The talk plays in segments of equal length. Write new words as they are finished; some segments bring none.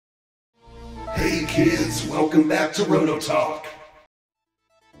kids, welcome back to Roto Talk.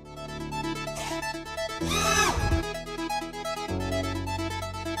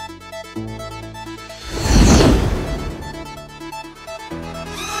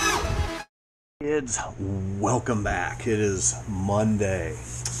 Kids, welcome back. It is Monday.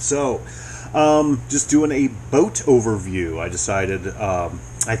 So, just doing a boat overview. I decided,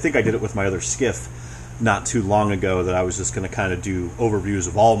 I think I did it with my other skiff not too long ago, that I was just going to kind of do overviews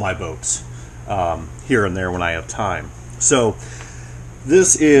of all my boats here and there when I have time. So,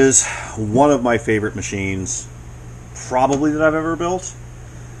 this is one of my favorite machines, probably, that I've ever built.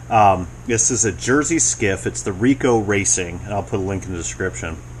 This is a Jersey Skiff. It's the Rico Racing, and I'll put a link in the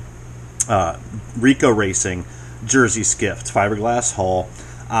description. Rico Racing Jersey Skiff. It's fiberglass hull.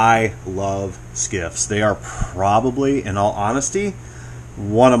 I love skiffs. They are probably, in all honesty,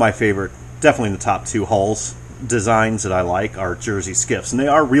 one of my favorite, definitely in the top two hulls designs that I like are Jersey Skiffs, and they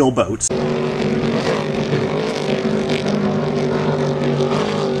are real boats.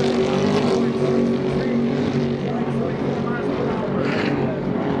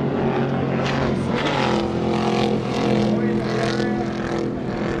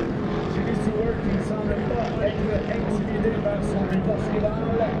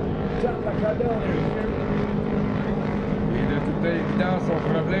 Son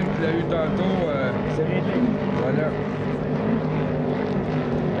problème qu'il a eu tantôt, c'est réglé. Voilà.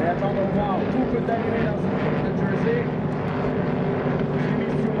 Et attends de voir, tout peut arriver dans une équipe de Jersey.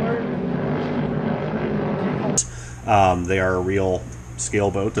 They are a real scale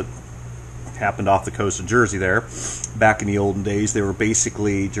boat that happened off the coast of Jersey there. Back in the olden days, they were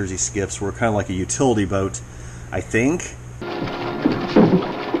basically, Jersey Skiffs were kind of like a utility boat, I think.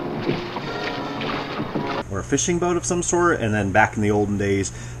 Or a fishing boat of some sort, and then back in the olden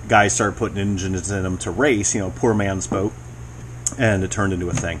days, guys started putting engines in them to race, you know, poor man's boat, and it turned into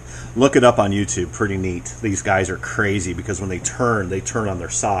a thing. Look it up on YouTube, pretty neat. These guys are crazy because when they turn on their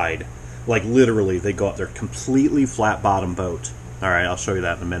side. Like literally, they go up, they're completely flat bottom boat. Alright, I'll show you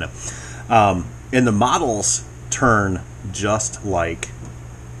that in a minute. And the models turn just like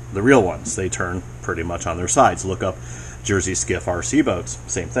the real ones. They turn pretty much on their sides. Look up Jersey Skiff RC boats,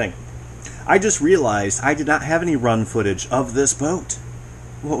 same thing. I just realized I did not have any run footage of this boat.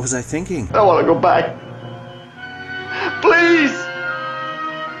 What was I thinking? I want to go back. Please!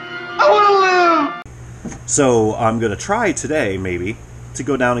 I want to live! So I'm going to try today, maybe, to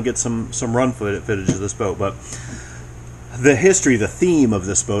go down and get some run footage of this boat. But the history, the theme of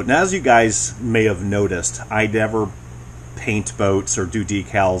this boat, and as you guys may have noticed, I never paint boats or do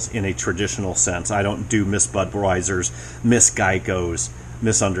decals in a traditional sense. I don't do Miss Budweiser's, Miss Geico's,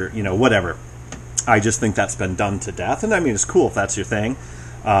 you know, whatever. I just think that's been done to death, and I mean, it's cool if that's your thing,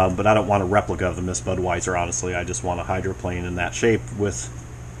 but I don't want a replica of the Miss Budweiser, honestly. I just want a hydroplane in that shape with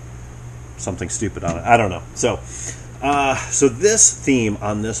something stupid on it. I don't know. So this theme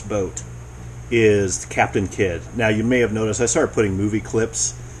on this boat is Captain Kidd. Now, you may have noticed I started putting movie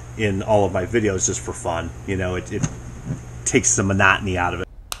clips in all of my videos just for fun. You know, it takes the monotony out of it.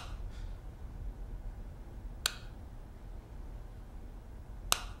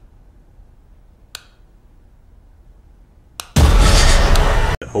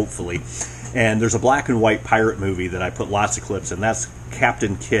 Hopefully. And there's a black and white pirate movie that I put lots of clips in. That's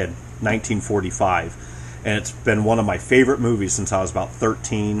Captain Kidd, 1945. And it's been one of my favorite movies since I was about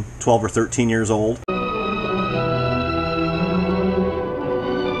 12 or 13 years old.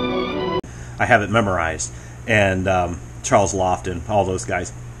 I have it memorized. And Charles Lofton, all those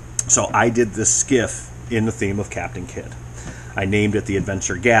guys. So I did this skiff in the theme of Captain Kidd. I named it the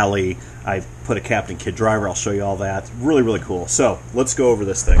Adventure Galley. I put a Captain Kidd driver. I'll show you all that. Really, really cool. So let's go over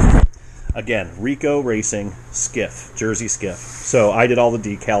this thing. Again, Rico Racing Skiff, Jersey Skiff. So I did all the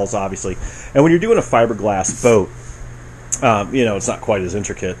decals, obviously. And when you're doing a fiberglass boat, you know, it's not quite as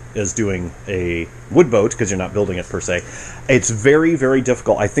intricate as doing a wood boat because you're not building it per se. It's very, very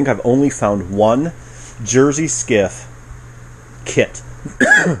difficult. I think I've only found one Jersey Skiff kit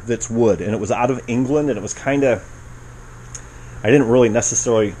that's wood, and it was out of England, and it was kind of, I didn't really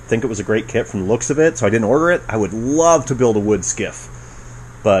necessarily think it was a great kit from the looks of it, so I didn't order it. I would love to build a wood skiff,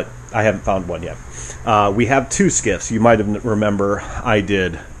 but I haven't found one yet. We have two skiffs. You might have remember I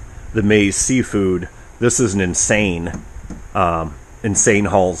did the Maze Seafood. This is an insane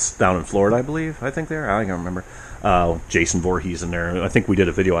hulls down in Florida, I believe. I think they're. I can't remember. Jason Voorhees in there. I think we did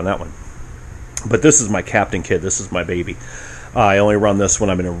a video on that one. But this is my Captain Kidd. This is my baby. I only run this when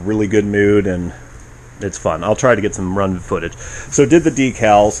I'm in a really good mood, and it's fun. I'll try to get some run footage. So did the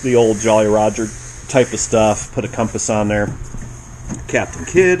decals, the old Jolly Roger type of stuff. Put a compass on there. Captain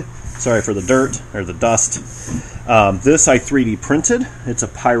Kidd. Sorry for the dirt or the dust. This I 3D printed. It's a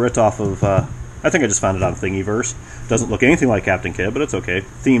pirate off of I think I just found it on Thingiverse. Doesn't look anything like Captain Kidd, but it's okay.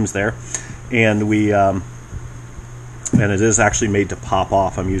 Theme's there. And we, and it is actually made to pop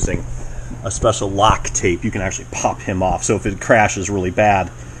off. I'm using a special lock tape. You can actually pop him off. So if it crashes really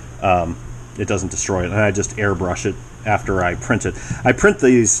bad, it doesn't destroy it. And I just airbrush it after I print it. I print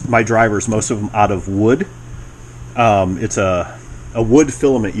my drivers, most of them out of wood. It's a wood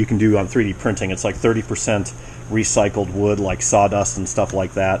filament you can do on 3D printing. It's like 30% recycled wood, like sawdust and stuff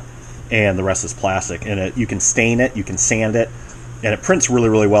like that, and the rest is plastic. And you can stain it, you can sand it, and it prints really,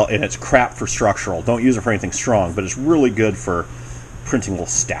 really well. And it's crap for structural. Don't use it for anything strong, but it's really good for printing little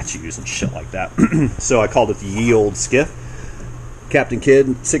statues and shit like that. So I called it the Ye Old Skiff. Captain Kidd,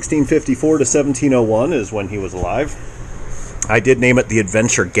 1654 to 1701 is when he was alive. I did name it the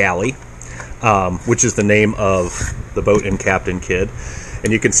Adventure Galley, which is the name of the boat in Captain Kidd.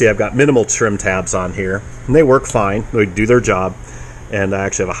 And you can see I've got minimal trim tabs on here, and they work fine. They do their job. And I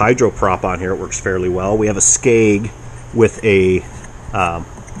actually have a hydro prop on here. It works fairly well. We have a skeg with a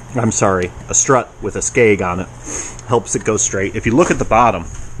strut with a skeg on it. Helps it go straight. If you look at the bottom,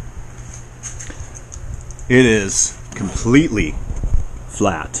 it is completely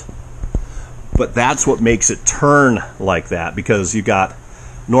flat. But that's what makes it turn like that, because you got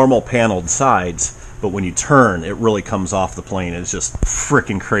normal paneled sides, but when you turn, it really comes off the plane. It's just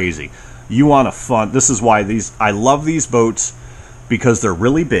freaking crazy. You want a fun... This is why I love these boats, because they're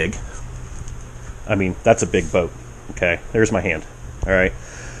really big. I mean, that's a big boat. Okay, there's my hand. All right.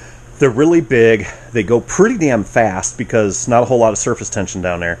 They're really big. They go pretty damn fast because not a whole lot of surface tension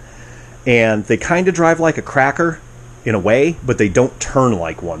down there. And they kind of drive like a cracker in a way, but they don't turn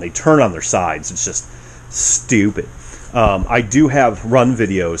like one. They turn on their sides. It's just stupid. I do have run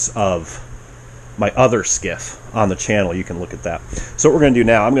videos of my other skiff on the channel. You can look at that. So what we're going to do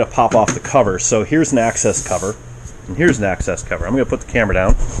now, I'm going to pop off the cover. So here's an access cover, and here's an access cover. I'm going to put the camera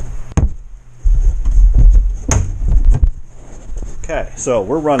down. Okay, so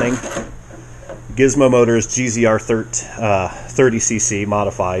we're running Gizmo Motors GZR 30cc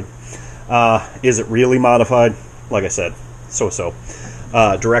modified. Is it really modified? Like I said, so-so.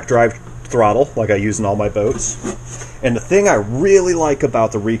 Direct drive throttle, like I use in all my boats. And the thing I really like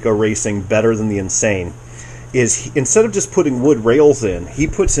about the Rico Racing better than the Insane is instead of just putting wood rails in, he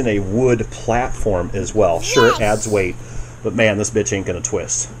puts in a wood platform as well. Sure, it adds weight, but man, this bitch ain't gonna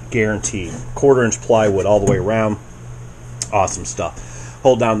twist. Guaranteed. 1/4-inch plywood all the way around. Awesome stuff.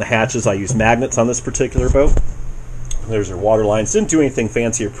 Hold down the hatches. I use magnets on this particular boat. There's your water lines. Didn't do anything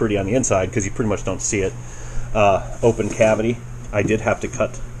fancy or pretty on the inside because you pretty much don't see it. Open cavity. I did have to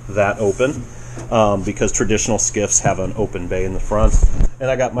cut that open because traditional skiffs have an open bay in the front. And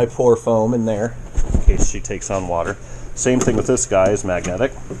I got my pour foam in there in case she takes on water. Same thing with this guy, is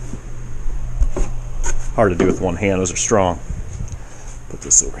magnetic. Hard to do with one hand. Those are strong. Put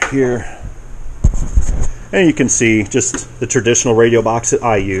this over here. And you can see just the traditional radio box that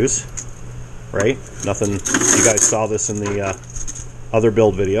I use, right? Nothing, you guys saw this in the other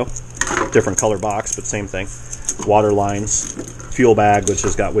build video. Different color box, but same thing. Water lines, fuel bag, which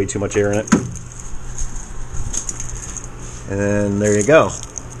has got way too much air in it. And there you go.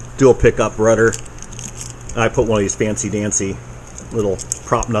 Dual pickup rudder. I put one of these fancy-dancy little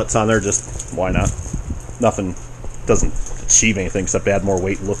prop nuts on there, just why not? Nothing, doesn't achieve anything except add more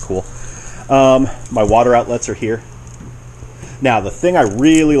weight and look cool. My water outlets are here. Now, the thing I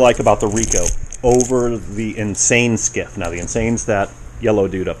really like about the Rico over the Insane skiff, now the Insane's that yellow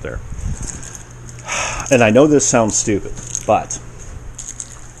dude up there. And I know this sounds stupid, but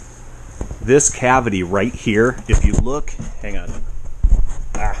this cavity right here, if you look, hang on.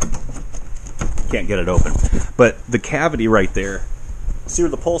 Can't get it open. But the cavity right there, see where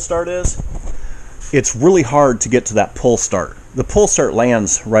the pull start is? It's really hard to get to that pull start. The pull start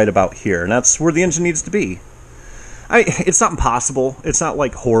lands right about here, and that's where the engine needs to be. It's not impossible. It's not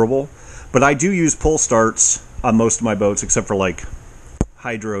like horrible, but I do use pull starts on most of my boats, except for like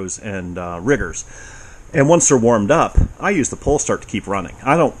hydros and riggers. And once they're warmed up, I use the pull start to keep running.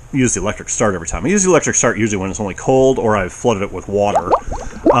 I don't use the electric start every time. I use the electric start usually when it's only cold or I've flooded it with water.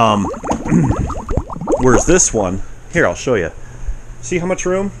 Whereas this one, here, I'll show you. See how much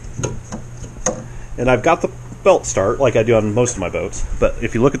room? And I've got the belt start like I do on most of my boats, but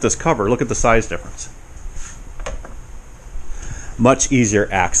if you look at this cover, look at the size difference. Much easier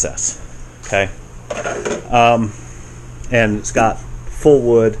access, okay? And it's got full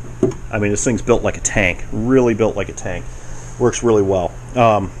wood. I mean, this thing's built like a tank, really built like a tank. Works really well.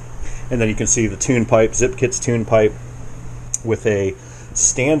 And then you can see the tune pipe, Zip Kit's tune pipe with a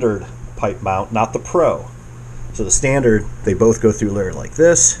standard pipe mount, not the Pro. So the standard, they both go through layer like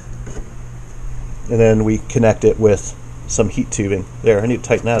this. And then we connect it with some heat tubing. There, I need to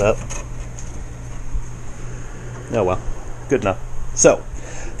tighten that up. Oh well, good enough. So,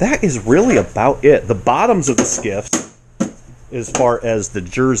 that is really about it. The bottoms of the Skiffs, as far as the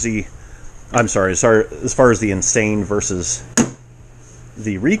Jersey, as far as the Insane versus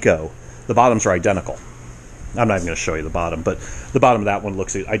the Rico, the bottoms are identical. I'm not even going to show you the bottom, but the bottom of that one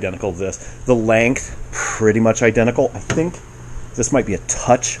looks identical to this. The length, pretty much identical. I think this might be a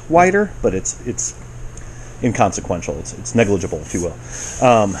touch wider, but it's inconsequential. It's negligible, if you will.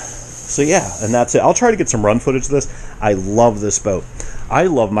 So yeah, and that's it. I'll try to get some run footage of this. I love this boat. I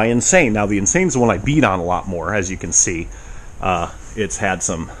love my Insane. Now, the Insane's the one I beat on a lot more, as you can see. It's had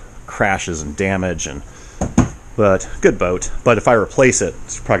some crashes and damage, but good boat. But if I replace it,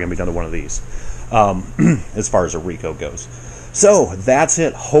 it's probably going to be down to one of these, as far as a Rico goes. So, that's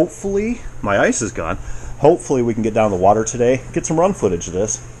it. Hopefully, my ice is gone. Hopefully, we can get down the water today, get some run footage of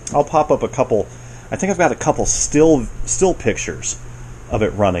this. I'll pop up a couple, I think I've got a couple still pictures of it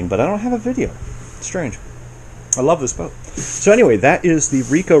running, but I don't have a video. It's strange. I love this boat. So anyway, that is the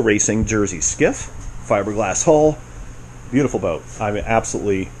Rico Racing Jersey Skiff, fiberglass hull, beautiful boat. I mean,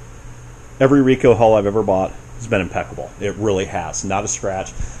 absolutely, every Rico hull I've ever bought has been impeccable. It really has, not a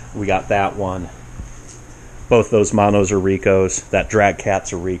scratch. We got that one. Both those monos are Ricos. That drag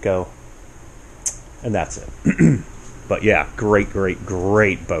cat's a Rico, and that's it. But yeah, great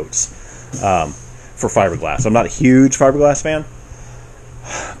boats for fiberglass. I'm not a huge fiberglass fan,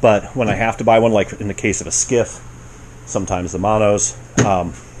 but when I have to buy one, like in the case of a Skiff, sometimes the monos,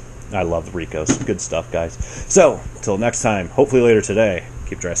 I love the Ricos. Good stuff, guys. So, until next time, hopefully later today,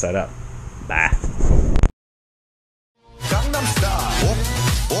 keep dry side up. Bye.